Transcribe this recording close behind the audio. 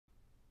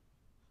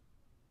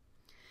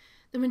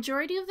The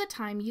majority of the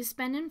time you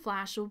spend in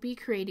Flash will be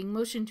creating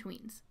motion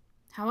tweens.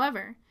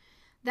 However,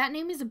 that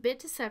name is a bit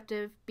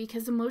deceptive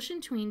because a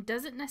motion tween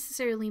doesn't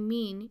necessarily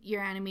mean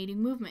you're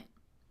animating movement.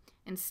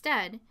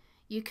 Instead,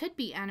 you could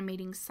be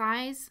animating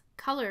size,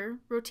 color,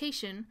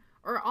 rotation,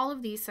 or all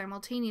of these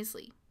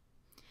simultaneously.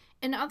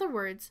 In other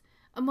words,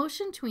 a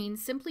motion tween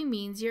simply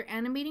means you're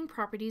animating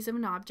properties of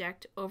an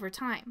object over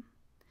time.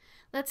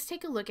 Let's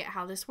take a look at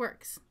how this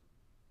works.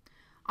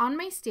 On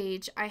my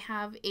stage, I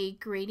have a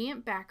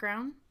gradient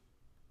background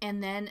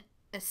and then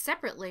a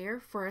separate layer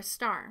for a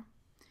star.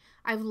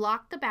 I've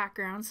locked the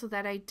background so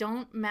that I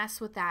don't mess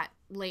with that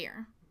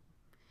layer.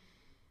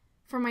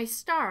 For my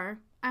star,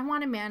 I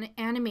want to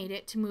animate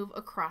it to move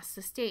across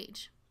the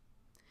stage.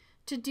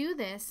 To do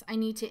this, I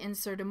need to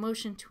insert a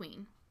motion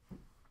tween.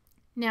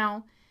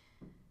 Now,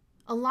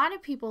 a lot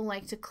of people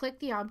like to click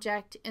the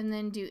object and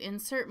then do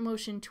insert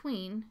motion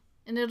tween,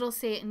 and it'll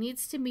say it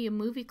needs to be a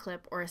movie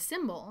clip or a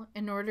symbol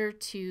in order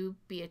to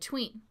be a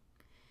tween.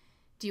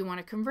 Do you want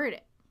to convert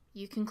it?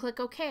 You can click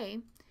OK,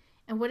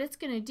 and what it's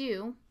going to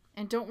do,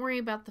 and don't worry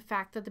about the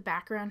fact that the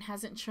background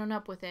hasn't shown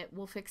up with it,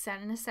 we'll fix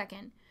that in a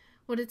second.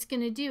 What it's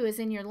going to do is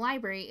in your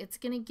library, it's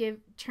going to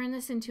turn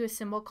this into a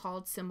symbol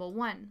called symbol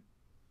 1.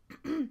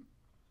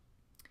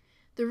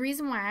 The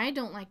reason why I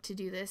don't like to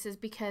do this is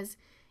because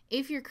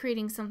if you're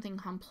creating something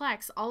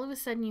complex, all of a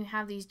sudden you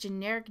have these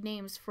generic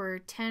names for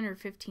 10 or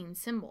 15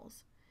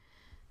 symbols.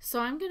 So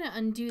I'm going to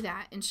undo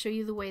that and show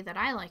you the way that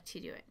I like to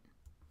do it.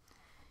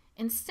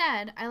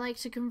 Instead, I like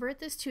to convert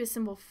this to a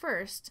symbol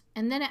first,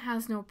 and then it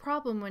has no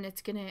problem when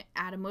it's going to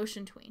add a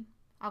motion tween.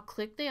 I'll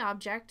click the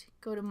object,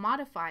 go to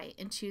Modify,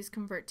 and choose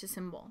Convert to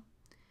Symbol.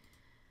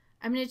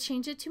 I'm going to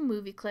change it to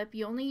Movie Clip.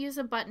 You only use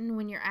a button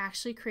when you're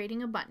actually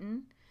creating a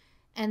button,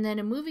 and then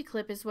a movie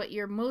clip is what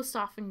you're most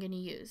often going to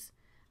use.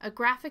 A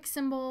graphic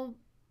symbol,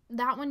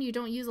 that one you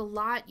don't use a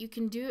lot. You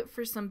can do it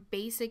for some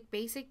basic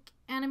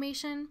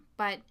animation,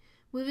 but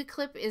movie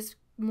clip is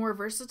more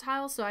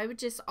versatile, so I would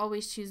just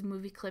always choose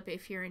movie clip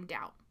if you're in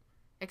doubt,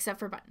 except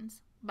for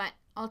buttons. But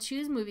I'll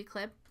choose movie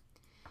clip,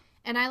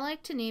 and I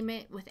like to name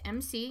it with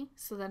MC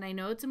so that I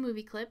know it's a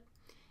movie clip,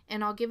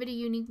 and I'll give it a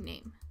unique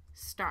name,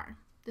 star.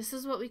 This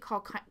is what we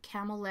call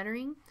camel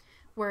lettering,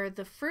 where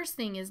the first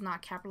thing is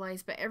not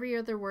capitalized, but every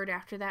other word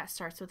after that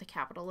starts with a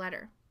capital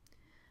letter.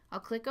 I'll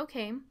click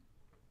OK,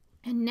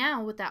 and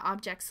now with that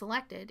object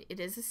selected, it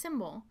is a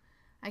symbol.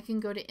 I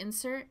can go to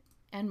Insert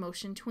and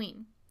Motion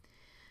Tween.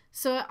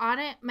 So it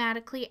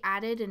automatically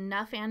added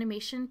enough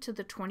animation to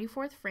the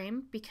 24th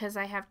frame because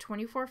I have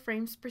 24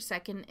 frames per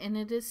second, and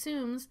it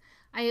assumes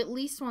I at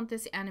least want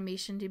this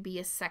animation to be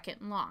a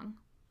second long.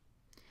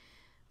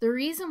 The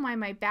reason why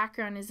my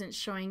background isn't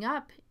showing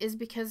up is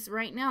because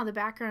right now the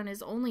background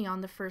is only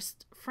on the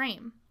first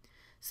frame.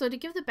 So to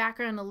give the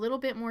background a little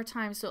bit more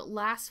time so it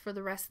lasts for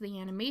the rest of the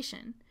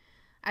animation,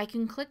 I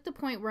can click the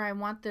point where I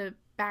want the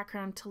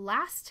background to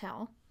last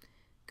till,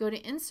 go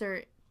to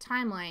Insert,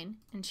 Timeline,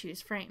 and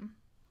choose Frame.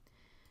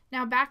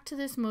 Now back to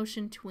this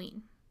motion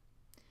tween.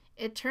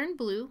 It turned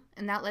blue,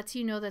 and that lets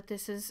you know that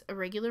this is a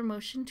regular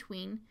motion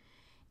tween,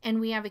 and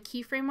we have a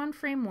keyframe on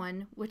frame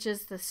 1, which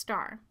is the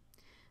star.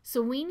 So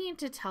we need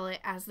to tell it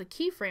as the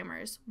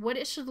keyframers what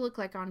it should look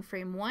like on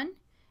frame 1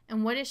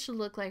 and what it should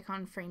look like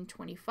on frame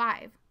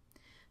 25.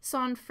 So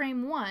on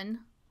frame 1,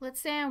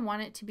 let's say I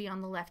want it to be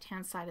on the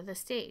left-hand side of the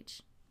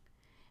stage.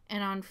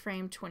 And on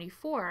frame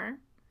 24,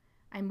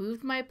 I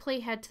moved my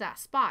playhead to that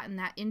spot, and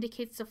that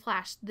indicates to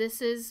Flash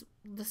this is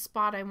the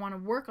spot I want to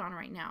work on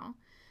right now.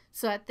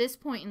 So at this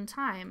point in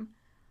time,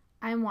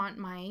 I want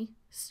my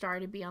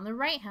star to be on the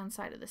right-hand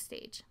side of the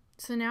stage.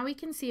 So now we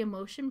can see a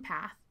motion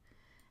path,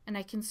 and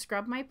I can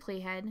scrub my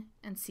playhead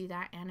and see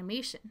that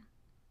animation.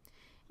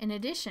 In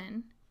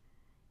addition,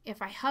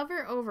 if I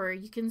hover over,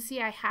 you can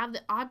see I have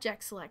the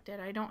object selected.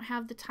 I don't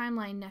have the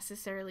timeline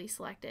necessarily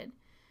selected.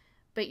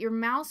 But your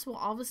mouse will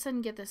all of a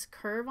sudden get this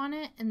curve on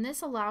it, and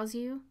this allows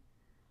you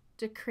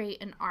to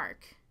create an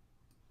arc.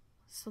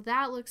 So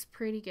that looks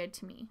pretty good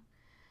to me.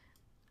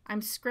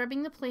 I'm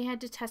scrubbing the playhead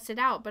to test it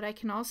out, but I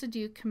can also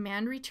do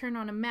Command Return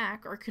on a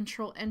Mac or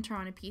Control Enter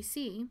on a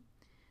PC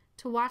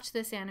to watch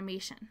this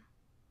animation.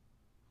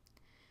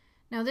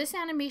 Now this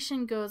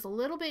animation goes a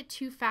little bit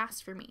too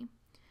fast for me.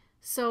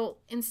 So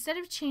instead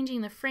of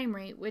changing the frame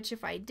rate, which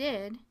if I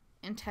did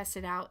and test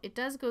it out, it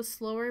does go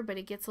slower, but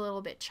it gets a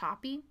little bit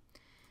choppy.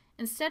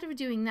 Instead of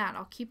doing that,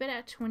 I'll keep it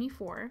at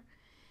 24,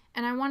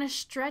 and I want to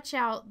stretch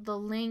out the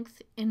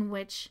length in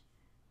which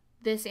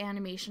this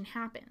animation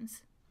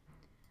happens.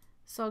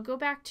 So I'll go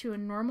back to a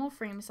normal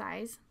frame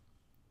size,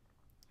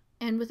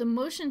 and with a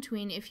motion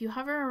tween, if you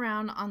hover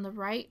around on the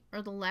right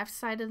or the left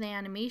side of the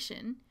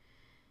animation,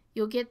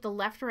 you'll get the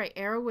left-right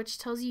arrow, which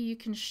tells you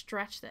can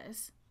stretch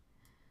this.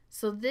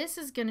 So this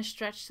is going to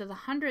stretch to the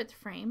 100th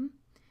frame,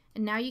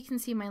 and now you can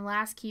see my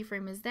last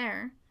keyframe is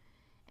there,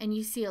 and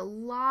you see a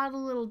lot of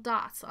little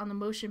dots on the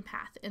motion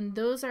path, and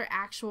those are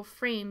actual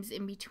frames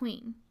in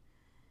between.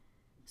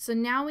 So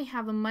now we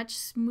have a much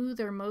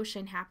smoother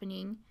motion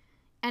happening,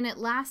 and it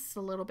lasts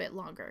a little bit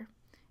longer.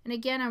 And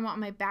again, I want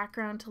my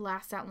background to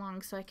last that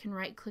long, so I can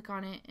right click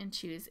on it and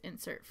choose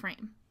Insert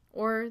Frame.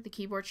 Or the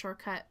keyboard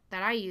shortcut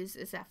that I use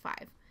is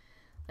F5.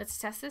 Let's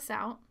test this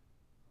out.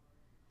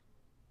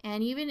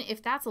 And even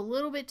if that's a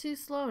little bit too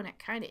slow, and it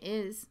kind of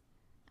is,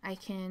 I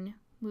can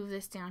move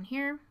this down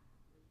here.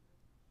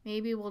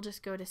 Maybe we'll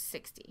just go to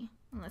 60.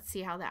 And let's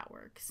see how that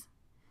works.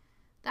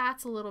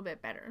 That's a little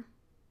bit better.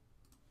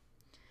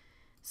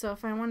 So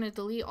if I want to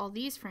delete all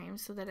these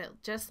frames so that it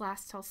just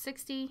lasts till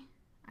 60,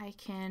 I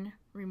can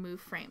remove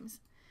frames.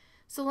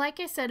 So like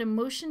I said, a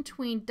motion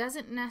tween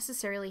doesn't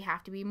necessarily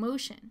have to be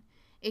motion.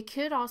 It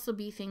could also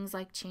be things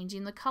like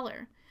changing the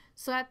color.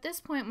 So at this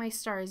point my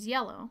star is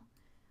yellow,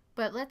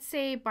 but let's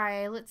say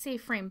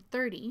frame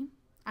 30,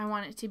 I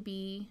want it to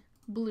be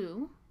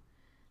blue.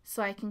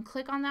 So I can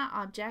click on that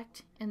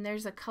object and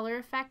there's a color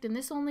effect, and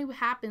this only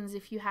happens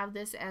if you have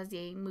this as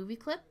a movie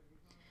clip.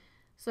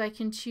 So I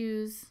can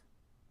choose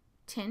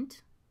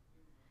tint,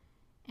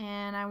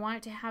 and I want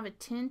it to have a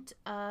tint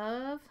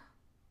of,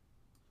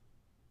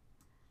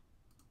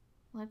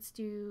 let's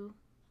do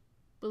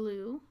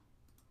blue,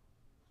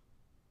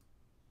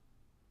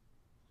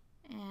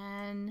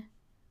 and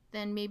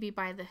then maybe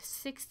by the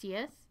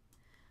 60th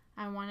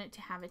I want it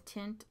to have a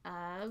tint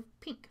of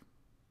pink.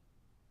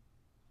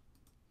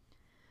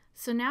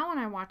 So now when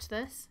I watch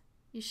this,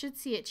 you should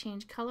see it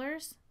change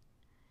colors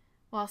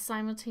while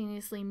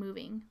simultaneously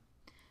moving.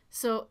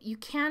 So you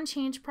can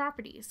change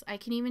properties. I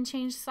can even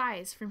change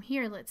size from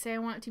here. Let's say I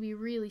want it to be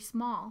really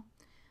small.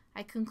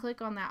 I can click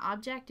on that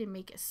object and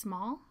make it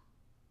small.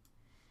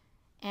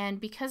 And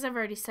because I've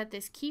already set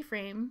this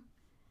keyframe,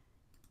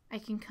 I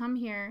can come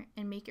here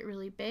and make it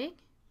really big.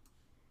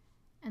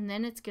 And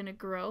then it's going to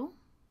grow.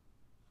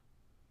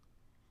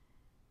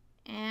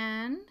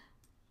 And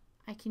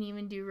I can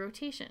even do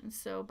rotations.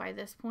 So by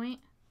this point,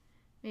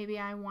 maybe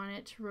I want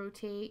it to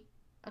rotate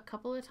a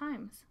couple of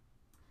times.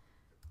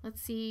 Let's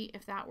see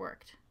if that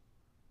worked.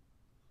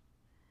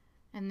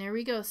 And there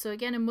we go. So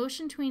again, a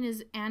motion tween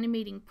is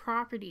animating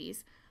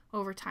properties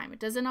over time. It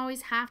doesn't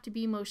always have to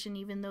be motion,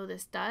 even though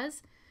this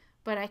does,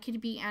 but I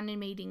could be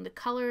animating the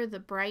color, the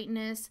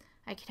brightness.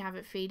 I could have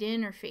it fade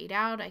in or fade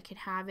out. I could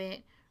have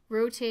it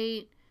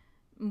rotate,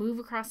 move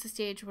across the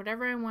stage,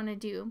 whatever I want to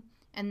do.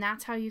 And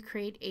that's how you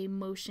create a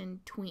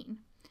motion tween.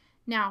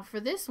 Now for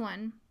this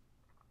one,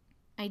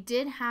 I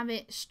did have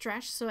it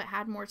stretched so it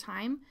had more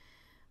time.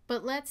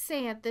 But let's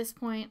say at this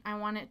point I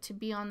want it to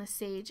be on the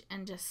stage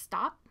and just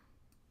stop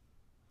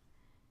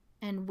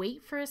and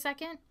wait for a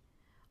second.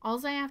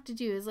 All I have to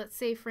do is, let's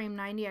say frame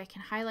 90, I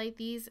can highlight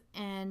these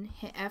and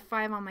hit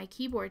F5 on my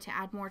keyboard to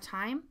add more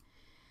time.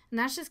 And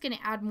that's just going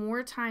to add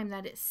more time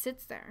that it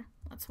sits there.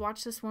 Let's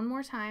watch this one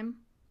more time.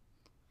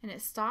 And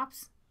it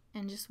stops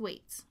and just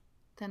waits.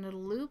 Then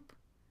it'll loop.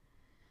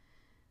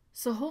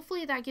 So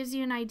hopefully that gives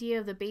you an idea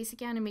of the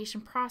basic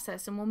animation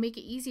process and will make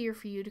it easier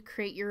for you to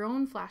create your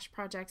own Flash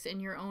projects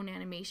and your own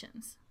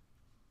animations.